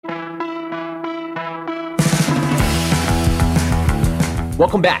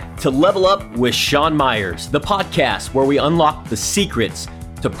Welcome back to Level Up with Sean Myers, the podcast where we unlock the secrets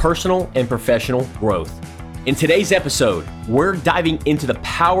to personal and professional growth. In today's episode, we're diving into the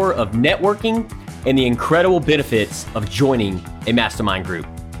power of networking and the incredible benefits of joining a mastermind group.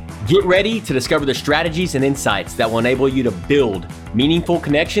 Get ready to discover the strategies and insights that will enable you to build meaningful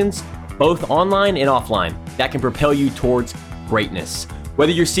connections, both online and offline, that can propel you towards greatness.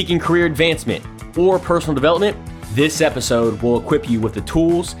 Whether you're seeking career advancement or personal development, this episode will equip you with the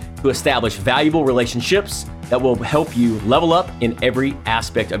tools to establish valuable relationships that will help you level up in every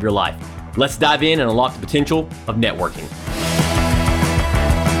aspect of your life. Let's dive in and unlock the potential of networking.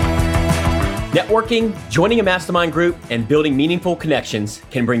 Networking, joining a mastermind group, and building meaningful connections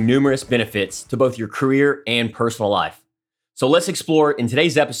can bring numerous benefits to both your career and personal life. So let's explore in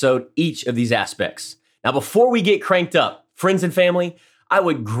today's episode each of these aspects. Now, before we get cranked up, friends and family, I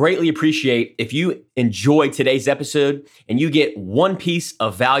would greatly appreciate if you enjoy today's episode and you get one piece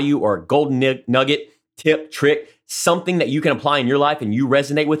of value or a golden nugget, tip, trick, something that you can apply in your life and you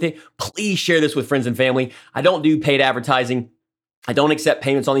resonate with it. Please share this with friends and family. I don't do paid advertising. I don't accept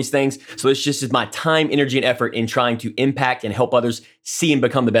payments on these things. So this just is my time, energy, and effort in trying to impact and help others see and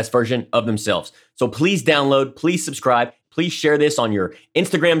become the best version of themselves. So please download, please subscribe, please share this on your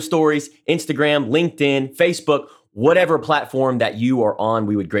Instagram stories, Instagram, LinkedIn, Facebook, whatever platform that you are on.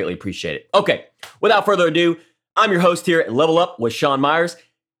 We would greatly appreciate it. Okay, without further ado, I'm your host here at Level Up with Sean Myers.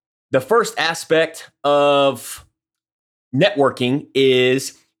 The first aspect of networking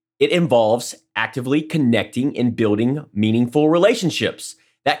is it involves actively connecting and building meaningful relationships.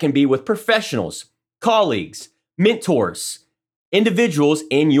 That can be with professionals, colleagues, mentors, individuals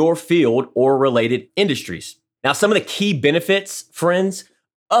in your field or related industries. Now, some of the key benefits, friends,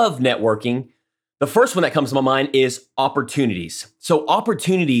 of networking, the first one that comes to my mind is opportunities. So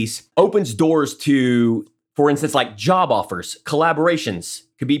opportunities opens doors to, for instance, like job offers, collaborations,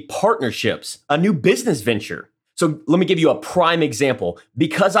 could be partnerships, a new business venture. So let me give you a prime example.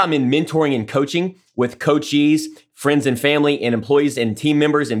 Because I'm in mentoring and coaching with coachees, friends and family and employees and team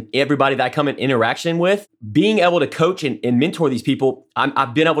members and everybody that I come in interaction with, being able to coach and mentor these people,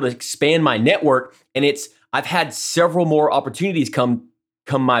 I've been able to expand my network, and I've had several more opportunities come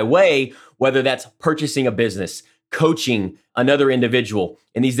my way, whether that's purchasing a business, coaching another individual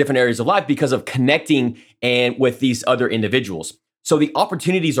in these different areas of life because of connecting and with these other individuals. So the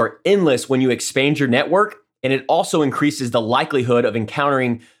opportunities are endless when you expand your network, and it also increases the likelihood of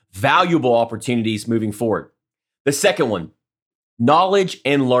encountering valuable opportunities moving forward. The second one, knowledge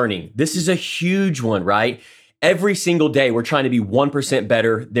and learning. This is a huge one, right? Every single day, we're trying to be 1%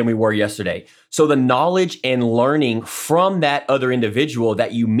 better than we were yesterday. So the knowledge and learning from that other individual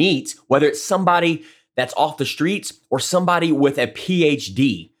that you meet, whether it's somebody that's off the streets or somebody with a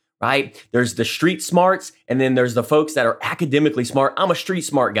PhD, right? There's the street smarts, and then there's the folks that are academically smart. I'm a street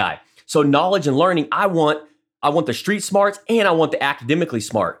smart guy. So knowledge and learning, I want the street smarts and I want the academically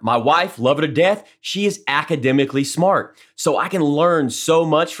smart. My wife, love her to death, she is academically smart. So I can learn so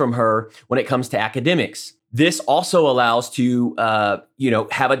much from her when it comes to academics. This also allows to,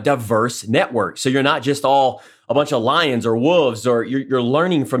 have a diverse network. So you're not just all a bunch of lions or wolves, or you're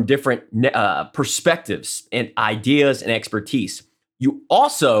learning from different perspectives and ideas and expertise. You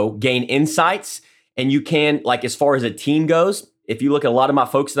also gain insights, and you can, like as far as a team goes, if you look at a lot of my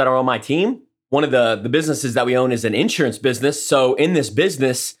folks that are on my team, one of the businesses that we own is an insurance business. So in this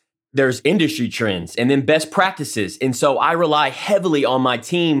business, there's industry trends and then best practices. And so I rely heavily on my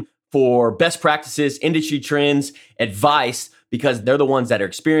team for best practices, industry trends, advice, because they're the ones that are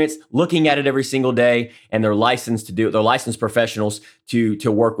experienced, looking at it every single day, and they're licensed to do it. They're licensed professionals to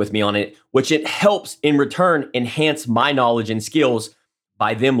work with me on it, which it helps in return enhance my knowledge and skills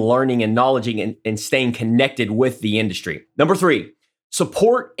by them learning and knowledging and staying connected with the industry. Number 3,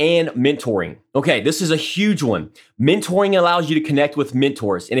 support and mentoring. Okay, this is a huge one. Mentoring allows you to connect with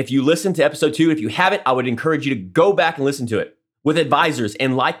mentors. And if you listen to episode 2, if you haven't, I would encourage you to go back and listen to it, with advisors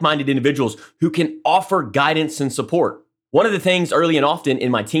and like-minded individuals who can offer guidance and support. One of the things early and often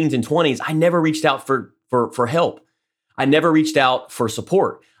in my teens and 20s, I never reached out for help. I never reached out for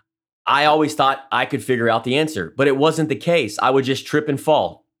support. I always thought I could figure out the answer, but it wasn't the case. I would just trip and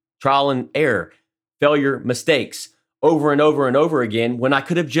fall, trial and error, failure, mistakes, over and over and over again, when I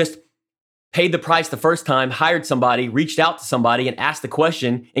could have just paid the price the first time, hired somebody, reached out to somebody and asked the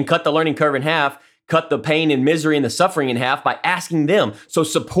question and cut the learning curve in half, cut the pain and misery and the suffering in half by asking them. So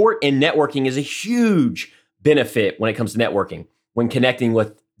support and networking is a huge benefit when it comes to networking, when connecting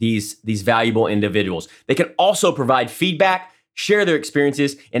with these valuable individuals. They can also provide feedback, share their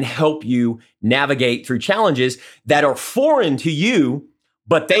experiences, and help you navigate through challenges that are foreign to you,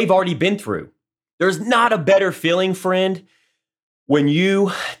 but they've already been through. There's not a better feeling, friend, When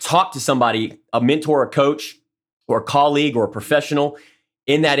you talk to somebody, a mentor, a coach, or a colleague or a professional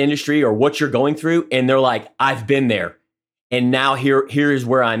in that industry or what you're going through, and they're like, I've been there, and now here is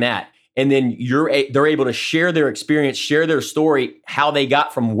where I'm at. And then they're able to share their experience, share their story, how they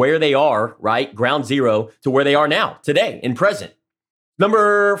got from where they are, right, ground zero, to where they are now, today, in present.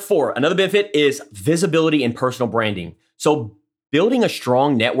 Number 4, another benefit is visibility and personal branding. So building a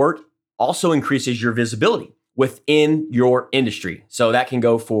strong network also increases your visibility within your industry. So that can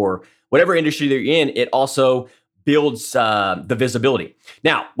go for whatever industry that you're in. It also builds the visibility.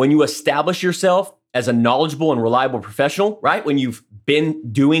 Now, when you establish yourself as a knowledgeable and reliable professional, right? When you've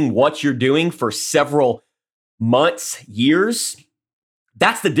been doing what you're doing for several months, years,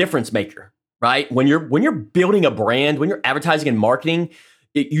 that's the difference maker, right? When you're building a brand, when you're advertising and marketing,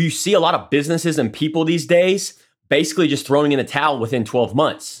 you see a lot of businesses and people these days basically just throwing in a towel within 12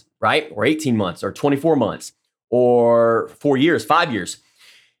 months, right? Or 18 months or 24 months or 4 years, 5 years.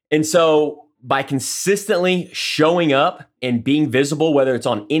 And so by consistently showing up and being visible, whether it's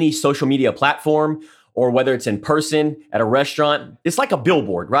on any social media platform or whether it's in person at a restaurant, it's like a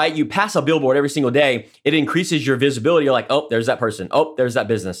billboard, right? You pass a billboard every single day, it increases your visibility. You're like, oh, there's that person. Oh, there's that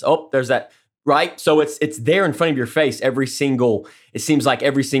business. Oh, there's that, right? So it's there in front of your face it seems like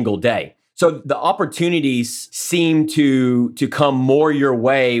every single day. So the opportunities seem to come more your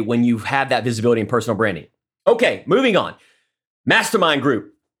way when you have that visibility and personal branding. Okay, moving on. Mastermind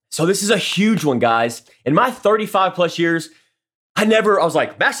Group. So this is a huge one, guys. In my 35 plus years, I was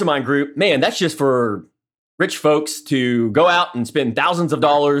like, Mastermind Group, man, that's just for rich folks to go out and spend thousands of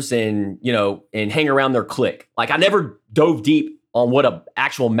dollars and hang around their clique. Like I never dove deep on what an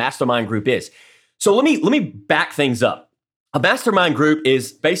actual mastermind group is. So let me back things up. A mastermind group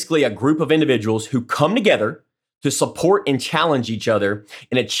is basically a group of individuals who come together to support and challenge each other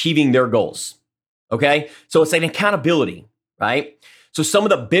in achieving their goals. Okay? So it's an accountability, right? So some of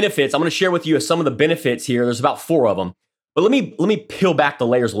the benefits, I'm going to share with you some of the benefits here. There's about 4 of them. But let me peel back the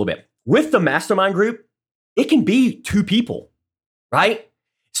layers a little bit. With the mastermind group, it can be 2 people, right?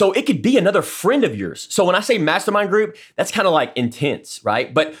 So it could be another friend of yours. So when I say mastermind group, that's kind of like intense,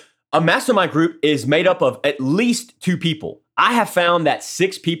 right? But a mastermind group is made up of at least 2 people. I have found that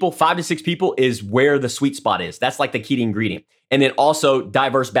 5 to 6 people is where the sweet spot is. That's like the key ingredient. And then also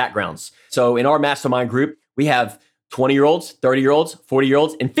diverse backgrounds. So in our mastermind group, we have 20-year-olds, 30-year-olds,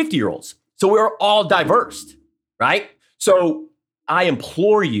 40-year-olds, and 50-year-olds. So we're all diverse, right? So I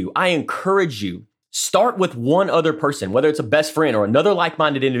implore you, I encourage you, start with one other person, whether it's a best friend or another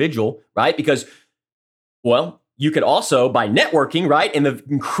like-minded individual, right? Because, well, you could also, by networking, right, and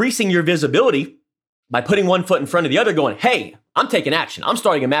increasing your visibility, by putting one foot in front of the other, going, hey, I'm taking action. I'm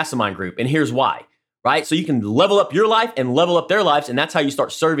starting a mastermind group, and here's why, right? So you can level up your life and level up their lives, and that's how you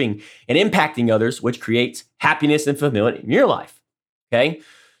start serving and impacting others, which creates happiness and fulfillment in your life, okay?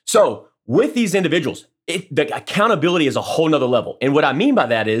 So with these individuals, the accountability is a whole nother level. And what I mean by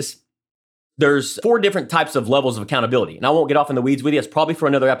that is there's 4 different types of levels of accountability. And I won't get off in the weeds with you. It's probably for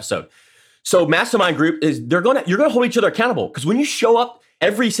another episode. So mastermind group is you're going to hold each other accountable, because when you show up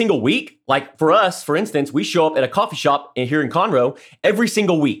every single week, like for us, for instance, we show up at a coffee shop here in Conroe every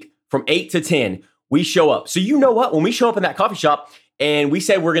single week from 8 to 10. We show up. So you know what? When we show up in that coffee shop and we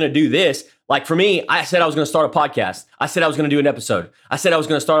said we're going to do this, like for me, I said I was going to start a podcast. I said I was going to do an episode. I said I was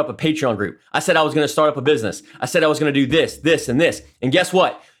going to start up a Patreon group. I said I was going to start up a business. I said I was going to do this, this, and this. And guess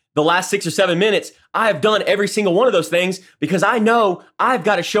what? The last 6 or 7 minutes, I have done every single one of those things because I know I've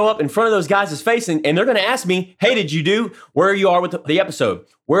got to show up in front of those guys' face and they're going to ask me, hey, did you do where you are with the episode?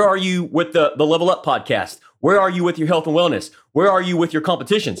 Where are you with the Level Up podcast? Where are you with your health and wellness? Where are you with your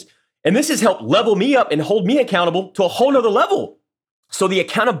competitions? And this has helped level me up and hold me accountable to a whole nother level. So the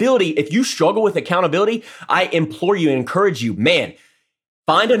accountability, if you struggle with accountability, I implore you and encourage you, man,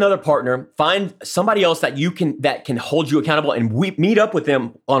 find another partner, find somebody else that can hold you accountable, and we meet up with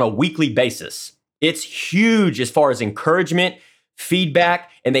them on a weekly basis. It's huge as far as encouragement, feedback,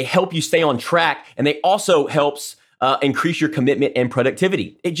 and they help you stay on track. And they also helps increase your commitment and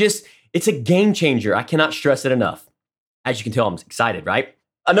productivity. It's a game changer. I cannot stress it enough. As you can tell, I'm excited, right?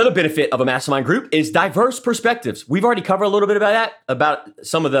 Another benefit of a mastermind group is diverse perspectives. We've already covered a little bit about that, about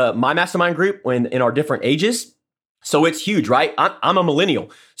some of my mastermind group in our different ages. So it's huge, right? I'm a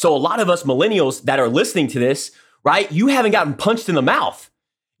millennial. So a lot of us millennials that are listening to this, right? You haven't gotten punched in the mouth.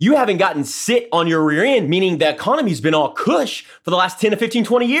 You haven't gotten sit on your rear end, meaning the economy's been all cush for the last 10 to 15,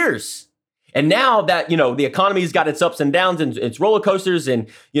 20 years. And now that, the economy's got its ups and downs and its roller coasters and,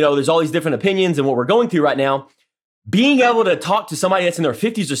 there's all these different opinions and what we're going through right now, being able to talk to somebody that's in their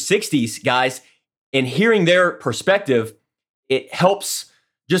 50s or 60s, guys, and hearing their perspective, it helps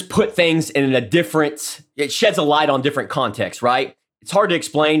just put things in it sheds a light on different contexts, right? It's hard to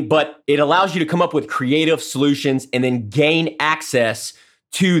explain, but it allows you to come up with creative solutions and then gain access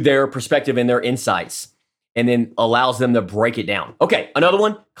to their perspective and their insights, and then allows them to break it down. Okay, another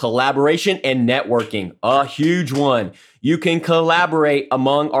one, collaboration and networking, a huge one. You can collaborate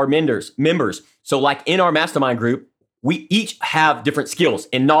among our members. So like in our mastermind group, we each have different skills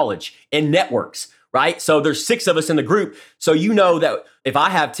and knowledge and networks, right? So there's 6 of us in the group. So you know that if I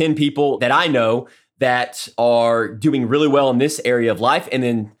have 10 people that I know that are doing really well in this area of life, and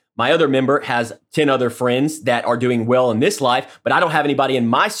then my other member has 10 other friends that are doing well in this life, but I don't have anybody in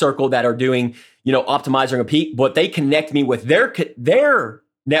my circle that are doing, optimize or compete, but they connect me with their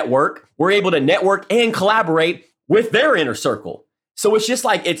network. We're able to network and collaborate with their inner circle. So it's just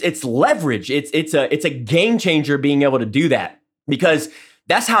like, it's leverage. It's a game changer being able to do that, because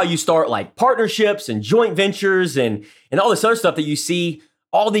that's how you start like partnerships and joint ventures and all this other stuff that you see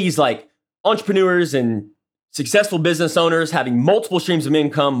all these like entrepreneurs and successful business owners having multiple streams of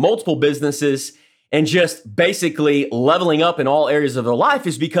income, multiple businesses, and just basically leveling up in all areas of their life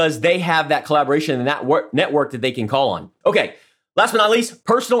is because they have that collaboration and that network that they can call on. Okay, last but not least,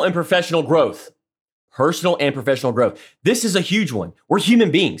 personal and professional growth. Personal and professional growth. This is a huge one. We're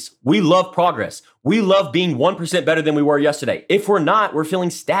human beings. We love progress. We love being 1% better than we were yesterday. If we're not, we're feeling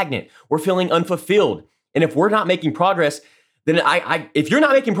stagnant. We're feeling unfulfilled. And if we're not making progress, then if you're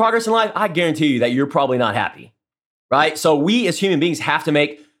not making progress in life, I guarantee you that you're probably not happy, right? So we as human beings have to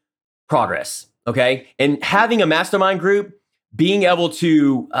make progress, okay? And having a mastermind group, being able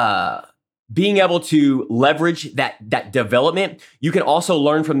to leverage that development, you can also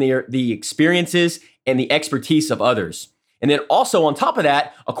learn from the experiences and the expertise of others. And then also on top of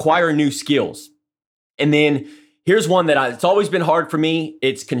that, acquire new skills. And then here's one that it's always been hard for me.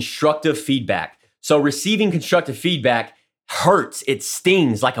 It's constructive feedback. So receiving constructive feedback hurts. It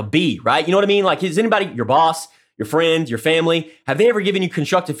stings like a bee, right? You know what I mean? Like, is anybody, your boss, your friend, your family, have they ever given you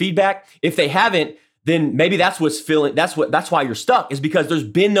constructive feedback? If they haven't, then maybe that's why you're stuck, is because there's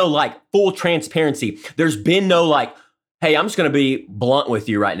been no like full transparency. There's been no like, hey, I'm just going to be blunt with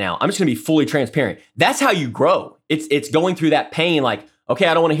you right now. I'm just going to be fully transparent. That's how you grow. It's going through that pain. Like, okay,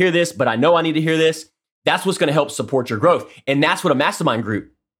 I don't want to hear this, but I know I need to hear this. That's what's going to help support your growth. And that's what a mastermind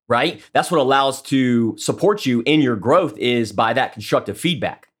group, right? That's what allows to support you in your growth, is by that constructive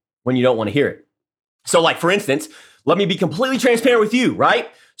feedback when you don't want to hear it. So like, for instance, let me be completely transparent with you, right?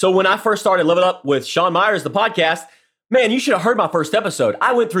 So when I first started Level Up with Sean Myers, the podcast, man, you should have heard my first episode.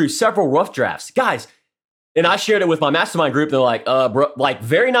 I went through several rough drafts, guys. And I shared it with my mastermind group. They're like, bro, like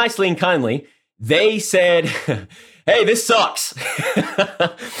very nicely and kindly, they said, hey, this sucks.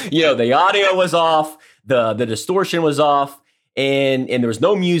 The audio was off, the distortion was off, and there was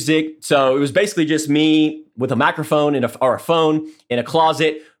no music. So it was basically just me with a microphone or a phone in a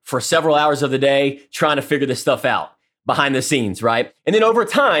closet for several hours of the day trying to figure this stuff out behind the scenes, right? And then over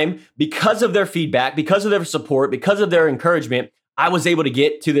time, because of their feedback, because of their support, because of their encouragement, I was able to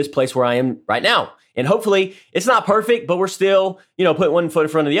get to this place where I am right now. And hopefully it's not perfect, but we're still, putting one foot in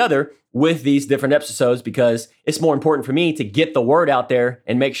front of the other with these different episodes, because it's more important for me to get the word out there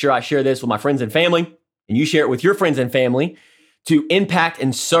and make sure I share this with my friends and family, and you share it with your friends and family to impact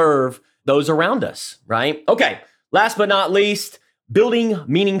and serve those around us, right? Okay, last but not least, building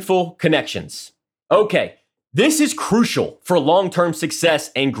meaningful connections. Okay, this is crucial for long-term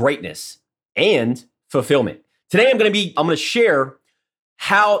success and greatness and fulfillment. Today, I'm going to share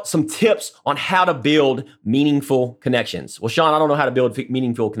some tips on how to build meaningful connections. Well, Sean, I don't know how to build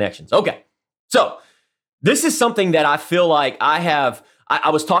meaningful connections. Okay, so this is something that I feel like I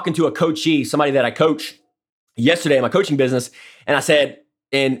was talking to a coachee, somebody that I coach yesterday in my coaching business, and I said,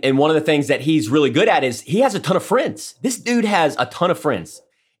 and one of the things that he's really good at is he has a ton of friends. This dude has a ton of friends,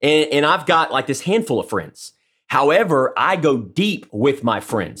 and I've got like this handful of friends. However, I go deep with my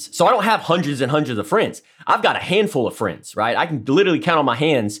friends. So I don't have hundreds and hundreds of friends. I've got a handful of friends, right? I can literally count on my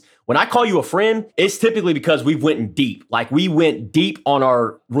hands. When I call you a friend, it's typically because we went in deep. Like, we went deep on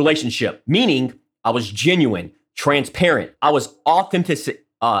our relationship, meaning I was genuine, transparent. I was authenticity.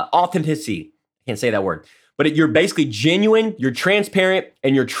 I can't say that word, but you're basically genuine, you're transparent,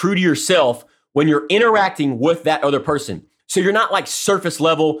 and you're true to yourself when you're interacting with that other person. So you're not like surface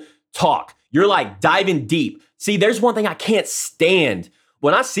level talk. You're like diving deep. See, there's one thing I can't stand.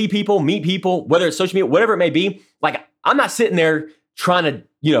 When I see people, meet people, whether it's social media, whatever it may be, like, I'm not sitting there trying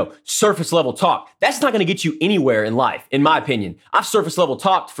to, surface level talk. That's not going to get you anywhere in life, in my opinion. I've surface level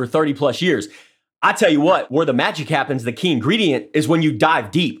talked for 30 plus years. I tell you what, where the magic happens, the key ingredient is when you dive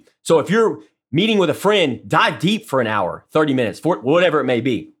deep. So if you're meeting with a friend, dive deep for an hour, 30 minutes, whatever it may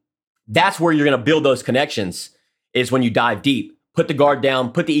be. That's where you're going to build those connections, is when you dive deep. Put the guard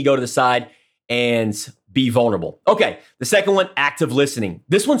down, put the ego to the side, and be vulnerable. Okay, the second one, active listening.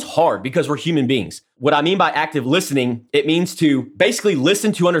 This one's hard because we're human beings. What I mean by active listening, it means to basically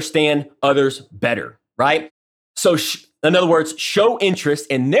listen to understand others better, right? So in other words, show interest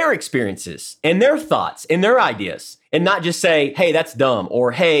in their experiences and their thoughts and their ideas, and not just say, hey, that's dumb,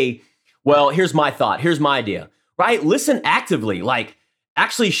 or hey, well, here's my thought, here's my idea, right? Listen actively, like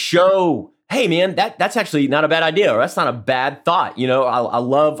actually show, hey man, that's actually not a bad idea, or that's not a bad thought. I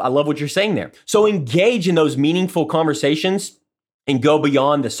love what you're saying there. So engage in those meaningful conversations and go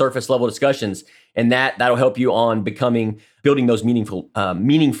beyond the surface level discussions, and that'll help you on building those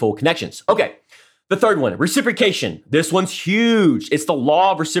meaningful connections. Okay, the third one, reciprocation. This one's huge. It's the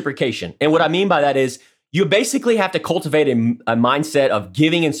law of reciprocation, and what I mean by that is you basically have to cultivate a mindset of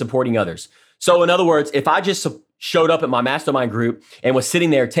giving and supporting others. So in other words, if I just showed up at my mastermind group and was sitting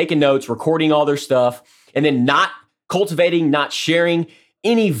there taking notes, recording all their stuff, and then not cultivating, not sharing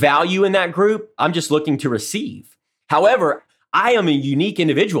any value in that group, I'm just looking to receive. However, I am a unique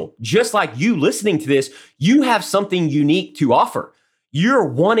individual. Just like you listening to this, you have something unique to offer. You're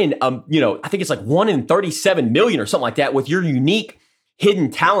one in, I think it's like 1 in 37 million or something like that, with your unique hidden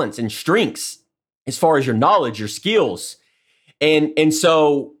talents and strengths as far as your knowledge, your skills. And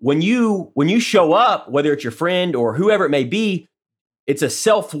so when you show up, whether it's your friend or whoever it may be, it's a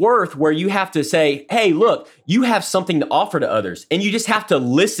self-worth where you have to say, hey, look, you have something to offer to others. And you just have to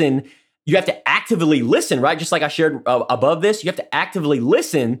listen. You have to actively listen, right? Just like I shared above this, you have to actively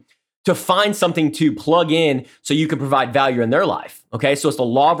listen to find something to plug in so you can provide value in their life. Okay, so it's the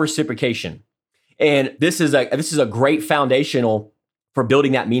law of reciprocation. And this is a great foundational for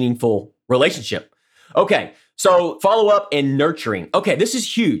building that meaningful relationship. Okay, so follow up and nurturing. Okay, this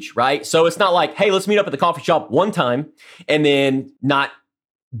is huge, right? So it's not like, hey, let's meet up at the coffee shop one time and then not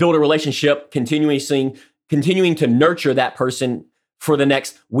build a relationship, continuing to nurture that person for the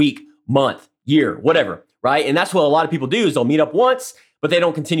next week, month, year, whatever, right? And that's what a lot of people do is they'll meet up once, but they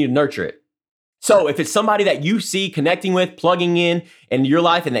don't continue to nurture it. So if it's somebody that you see connecting with, plugging in your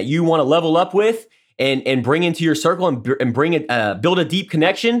life, and that you want to level up with and bring into your circle and bring it, build a deep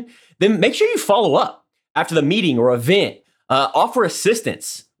connection, then make sure you follow up after the meeting or event. Offer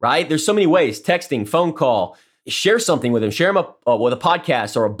assistance, right? There's so many ways: texting, phone call, share something with them, share them with a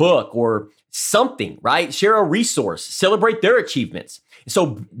podcast or a book or something, right? Share a resource, celebrate their achievements.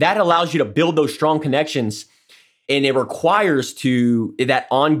 So that allows you to build those strong connections, and it requires that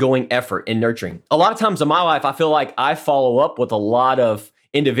ongoing effort in nurturing. A lot of times in my life, I feel like I follow up with a lot of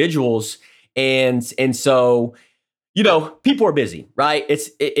individuals, and so people are busy, right? It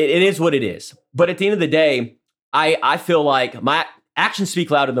is what it is. But at the end of the day, I feel like my actions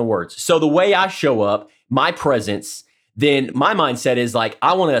speak louder than words. So the way I show up, my presence, then my mindset is like,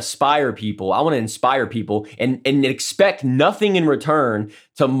 I want to inspire people. And expect nothing in return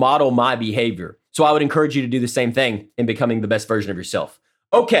to model my behavior. So I would encourage you to do the same thing in becoming the best version of yourself.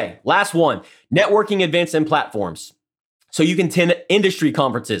 Okay, last one, networking events and platforms. So you can attend industry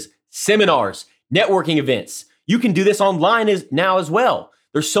conferences, seminars, networking events. You can do this online now as well.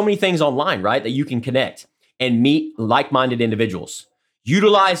 There's so many things online, right, that you can connect and meet like-minded individuals.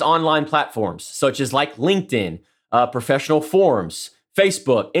 Utilize online platforms such as like LinkedIn, professional forums,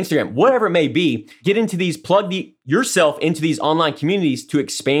 Facebook, Instagram, whatever it may be. Get into these, plug yourself into these online communities to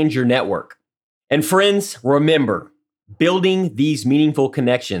expand your network. And friends, remember, building these meaningful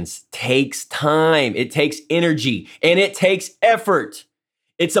connections takes time, it takes energy, and it takes effort.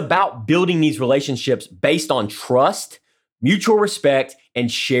 It's about building these relationships based on trust, mutual respect, and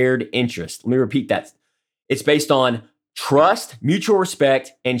shared interest. Let me repeat that. It's based on trust, mutual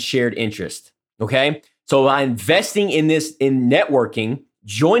respect, and shared interest. Okay? So by investing in networking,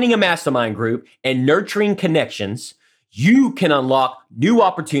 joining a mastermind group, and nurturing connections, you can unlock new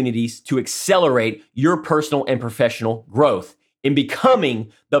opportunities to accelerate your personal and professional growth in becoming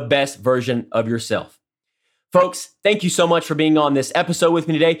the best version of yourself. Folks, thank you so much for being on this episode with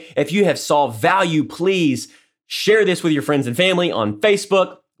me today. If you have saw value, please share this with your friends and family on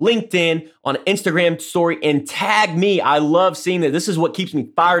Facebook, LinkedIn, on Instagram story, and tag me. I love seeing that. This is what keeps me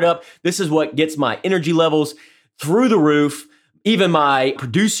fired up. This is what gets my energy levels through the roof. Even my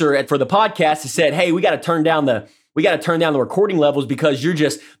producer for the podcast has said, hey, we got to turn down the recording levels because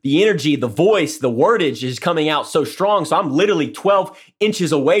the energy, the voice, the wordage is coming out so strong. So I'm literally 12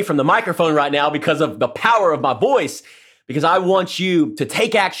 inches away from the microphone right now because of the power of my voice, because I want you to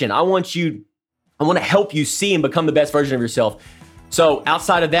take action. I want to help you see and become the best version of yourself. So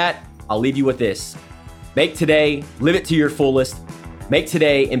outside of that, I'll leave you with this. Make today, live it to your fullest. Make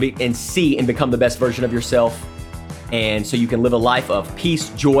today and see and become the best version of yourself. And so you can live a life of peace,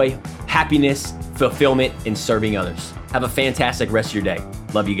 joy, happiness, fulfillment, and serving others. Have a fantastic rest of your day.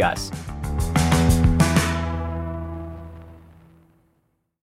 Love you guys.